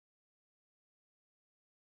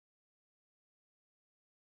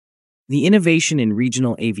The innovation in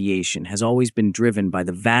regional aviation has always been driven by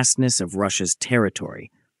the vastness of Russia's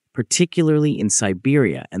territory, particularly in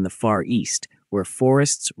Siberia and the Far East, where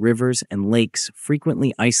forests, rivers, and lakes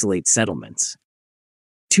frequently isolate settlements.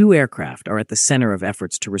 Two aircraft are at the center of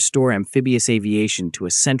efforts to restore amphibious aviation to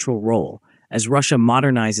a central role as Russia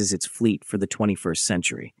modernizes its fleet for the 21st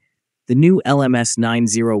century. The new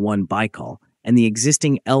LMS-901 Baikal and the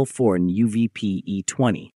existing L-410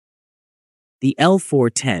 UVP-E20. The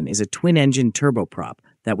L-410 is a twin-engine turboprop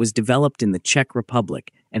that was developed in the Czech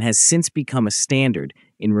Republic and has since become a standard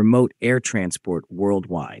in remote air transport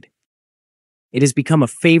worldwide. It has become a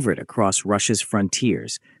favorite across Russia's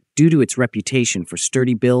frontiers due to its reputation for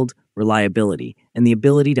sturdy build, reliability, and the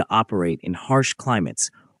ability to operate in harsh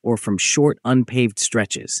climates or from short, unpaved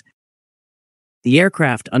stretches. The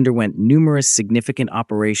aircraft underwent numerous significant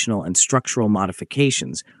operational and structural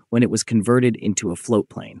modifications when it was converted into a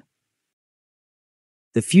floatplane.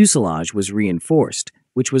 The fuselage was reinforced,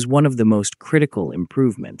 which was one of the most critical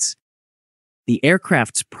improvements. The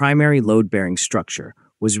aircraft's primary load-bearing structure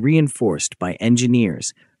was reinforced by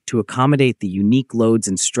engineers to accommodate the unique loads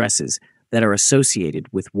and stresses that are associated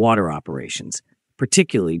with water operations,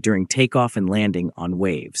 particularly during takeoff and landing on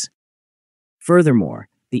waves. Furthermore,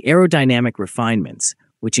 the aerodynamic refinements,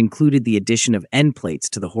 which included the addition of end plates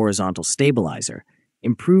to the horizontal stabilizer,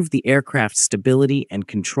 improved the aircraft's stability and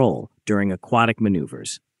control during aquatic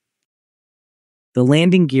maneuvers. The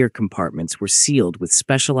landing gear compartments were sealed with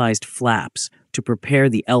specialized flaps to prepare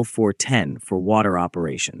the L-410 for water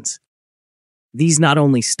operations. These not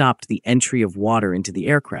only stopped the entry of water into the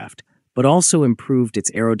aircraft, but also improved its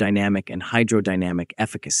aerodynamic and hydrodynamic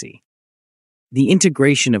efficacy. The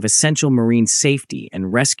integration of essential marine safety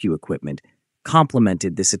and rescue equipment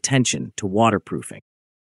complemented this attention to waterproofing.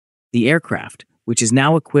 The aircraft, which is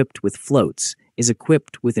now equipped with floats, is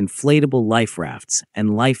equipped with inflatable life rafts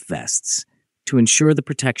and life vests to ensure the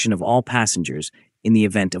protection of all passengers in the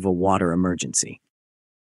event of a water emergency.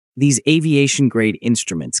 These aviation-grade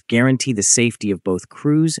instruments guarantee the safety of both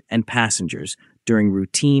crews and passengers during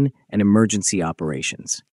routine and emergency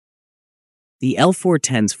operations. The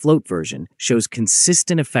L-410's float version shows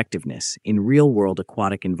consistent effectiveness in real-world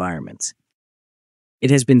aquatic environments. It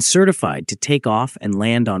has been certified to take off and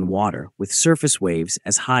land on water with surface waves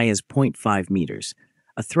as high as 0.5 meters,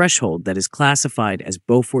 a threshold that is classified as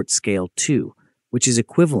Beaufort Scale 2, which is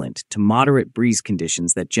equivalent to moderate breeze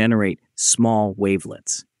conditions that generate small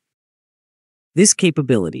wavelets. This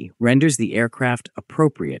capability renders the aircraft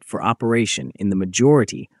appropriate for operation in the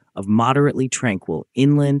majority of moderately tranquil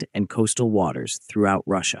inland and coastal waters throughout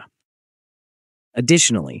Russia.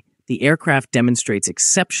 Additionally, the aircraft demonstrates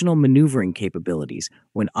exceptional maneuvering capabilities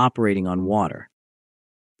when operating on water.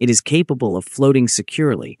 It is capable of floating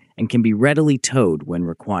securely and can be readily towed when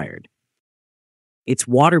required. Its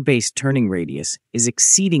water-based turning radius is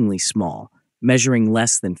exceedingly small, measuring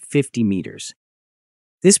less than 50 meters.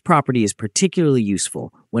 This property is particularly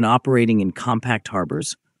useful when operating in compact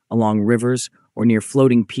harbors, along rivers, or near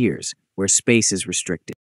floating piers where space is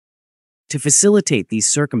restricted. To facilitate these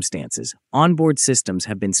circumstances, onboard systems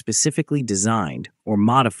have been specifically designed or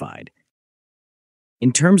modified.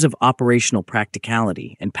 In terms of operational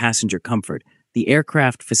practicality and passenger comfort, the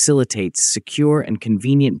aircraft facilitates secure and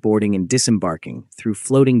convenient boarding and disembarking through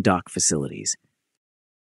floating dock facilities.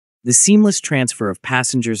 The seamless transfer of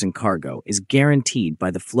passengers and cargo is guaranteed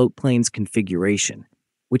by the floatplane's configuration,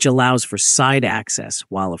 which allows for side access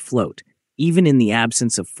while afloat, even in the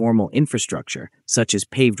absence of formal infrastructure such as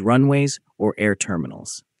paved runways or air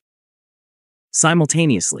terminals.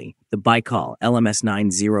 Simultaneously, the Baikal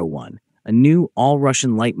LMS-901, a new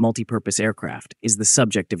all-Russian light multipurpose aircraft, is the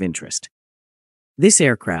subject of interest. This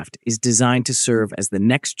aircraft is designed to serve as the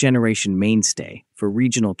next-generation mainstay for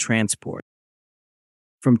regional transport.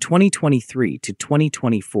 From 2023 to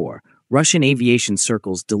 2024, Russian aviation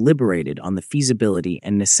circles deliberated on the feasibility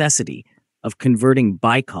and necessity of converting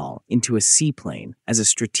Baikal into a seaplane as a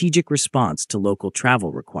strategic response to local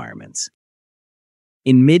travel requirements.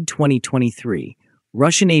 In mid-2023,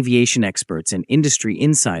 Russian aviation experts and industry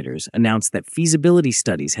insiders announced that feasibility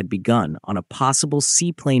studies had begun on a possible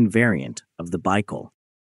seaplane variant of the Baikal.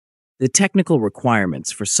 The technical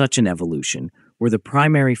requirements for such an evolution were the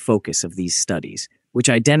primary focus of these studies, which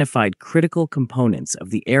identified critical components of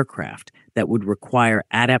the aircraft that would require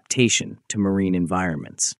adaptation to marine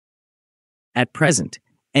environments. At present,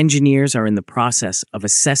 engineers are in the process of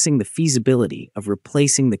assessing the feasibility of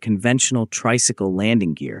replacing the conventional tricycle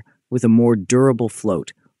landing gear with a more durable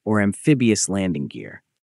float or amphibious landing gear.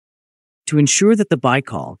 To ensure that the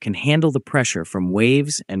Baikal can handle the pressure from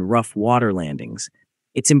waves and rough water landings,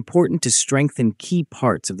 it's important to strengthen key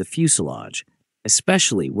parts of the fuselage,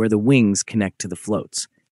 especially where the wings connect to the floats.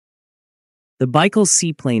 The Baikal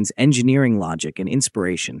seaplane's engineering logic and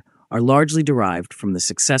inspiration are largely derived from the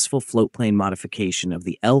successful floatplane modification of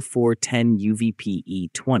the L-410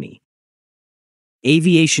 UVP-E20.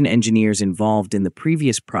 Aviation engineers involved in the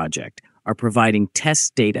previous project are providing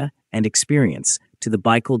test data and experience to the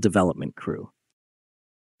Baikal development crew.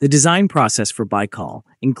 The design process for Baikal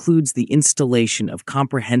includes the installation of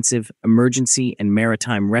comprehensive emergency and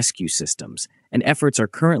maritime rescue systems, and efforts are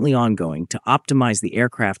currently ongoing to optimize the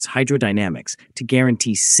aircraft's hydrodynamics to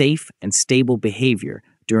guarantee safe and stable behavior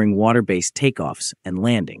during water-based takeoffs and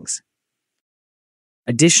landings.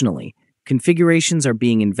 Additionally, configurations are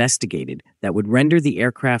being investigated that would render the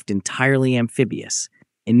aircraft entirely amphibious,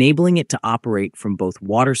 enabling it to operate from both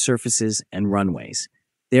water surfaces and runways,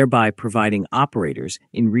 thereby providing operators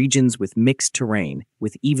in regions with mixed terrain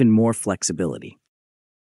with even more flexibility.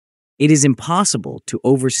 It is impossible to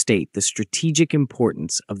overstate the strategic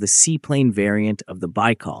importance of the seaplane variant of the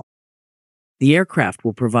Baikal. The aircraft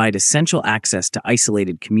will provide essential access to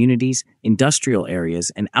isolated communities, industrial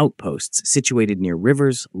areas, and outposts situated near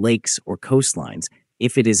rivers, lakes, or coastlines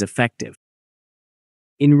if it is effective.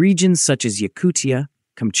 In regions such as Yakutia,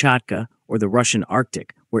 Kamchatka, or the Russian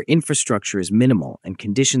Arctic, where infrastructure is minimal and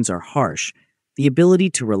conditions are harsh, the ability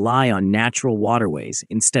to rely on natural waterways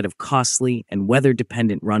instead of costly and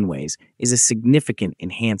weather-dependent runways is a significant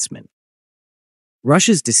enhancement.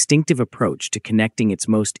 Russia's distinctive approach to connecting its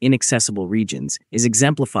most inaccessible regions is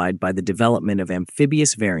exemplified by the development of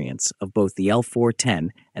amphibious variants of both the L-410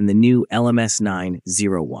 and the new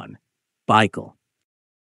LMS-901 Baikal.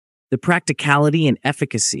 The practicality and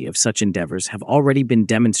efficacy of such endeavors have already been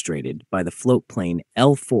demonstrated by the floatplane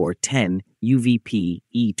L-410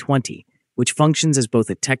 UVP-E20, which functions as both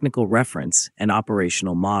a technical reference and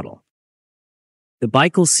operational model. The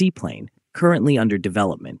Baikal seaplane, currently under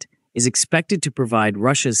development, is expected to provide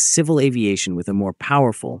Russia's civil aviation with a more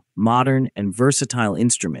powerful, modern, and versatile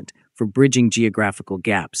instrument for bridging geographical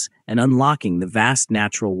gaps and unlocking the vast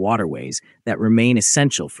natural waterways that remain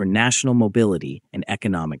essential for national mobility and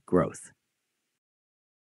economic growth.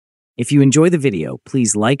 If you enjoy the video,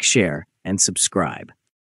 please like, share, and subscribe.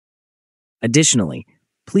 Additionally,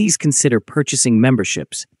 please consider purchasing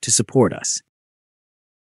memberships to support us.